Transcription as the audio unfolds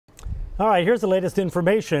All right, here's the latest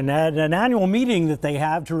information. At an annual meeting that they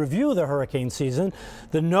have to review the hurricane season,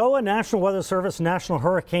 the NOAA, National Weather Service, National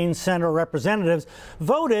Hurricane Center representatives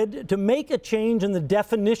voted to make a change in the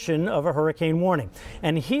definition of a hurricane warning.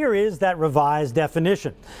 And here is that revised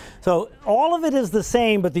definition. So all of it is the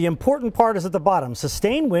same, but the important part is at the bottom.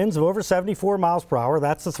 Sustained winds of over 74 miles per hour,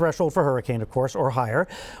 that's the threshold for hurricane, of course, or higher,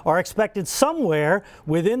 are expected somewhere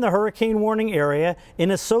within the hurricane warning area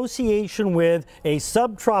in association with a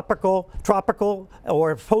subtropical, tropical,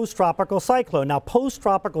 or post-tropical cyclone. Now,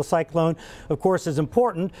 post-tropical cyclone, of course, is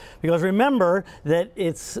important because remember that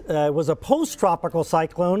it was a post-tropical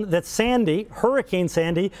cyclone that Hurricane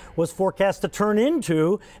Sandy, was forecast to turn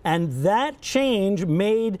into, and that change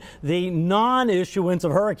made the non-issuance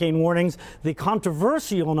of hurricane warnings, the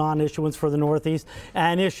controversial non-issuance for the Northeast,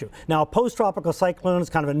 an issue. Now, a post-tropical cyclone is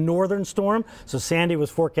kind of a northern storm, so Sandy was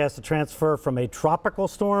forecast to transfer from a tropical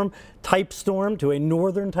storm type storm to a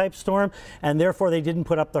northern type storm, and therefore they didn't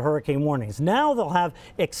put up the hurricane warnings. Now they'll have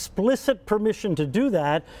explicit permission to do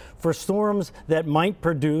that for storms that might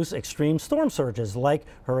produce extreme storm surges like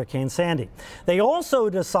Hurricane Sandy. They also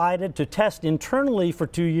decided to test internally for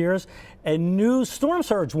 2 years a new storm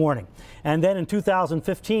surge warning, and then in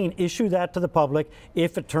 2015 issue that to the public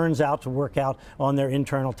if it turns out to work out on their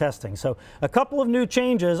internal testing. So a couple of new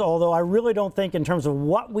changes, although I really don't think in terms of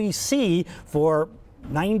what we see for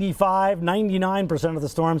 99% of the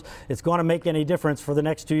storms, it's going to make any difference for the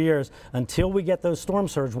next 2 years until we get those storm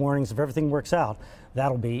surge warnings. If everything works out,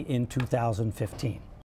 that'll be in 2015.